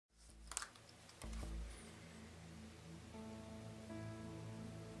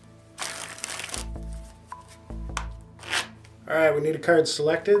Alright, we need a card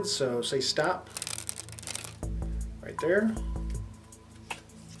selected, so say stop. Right there.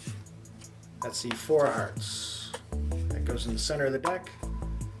 That's the 4 of hearts. That goes in the center of the deck.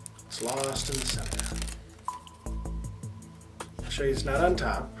 It's lost in the center. I'll show you it's not on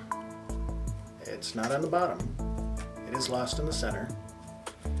top. It's not on the bottom. It is lost in the center.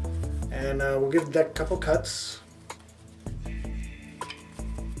 And we'll give the deck a couple cuts.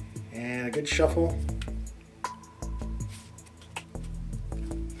 And a good shuffle.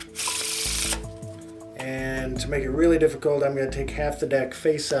 And to make it really difficult, I'm going to take half the deck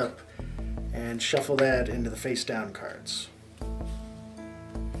face up and shuffle that into the face down cards.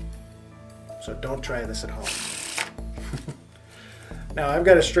 So don't try this at home. Now I've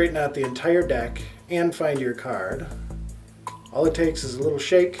got to straighten out the entire deck and find your card. All it takes is a little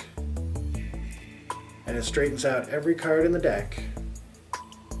shake and it straightens out every card in the deck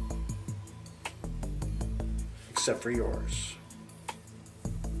except for yours.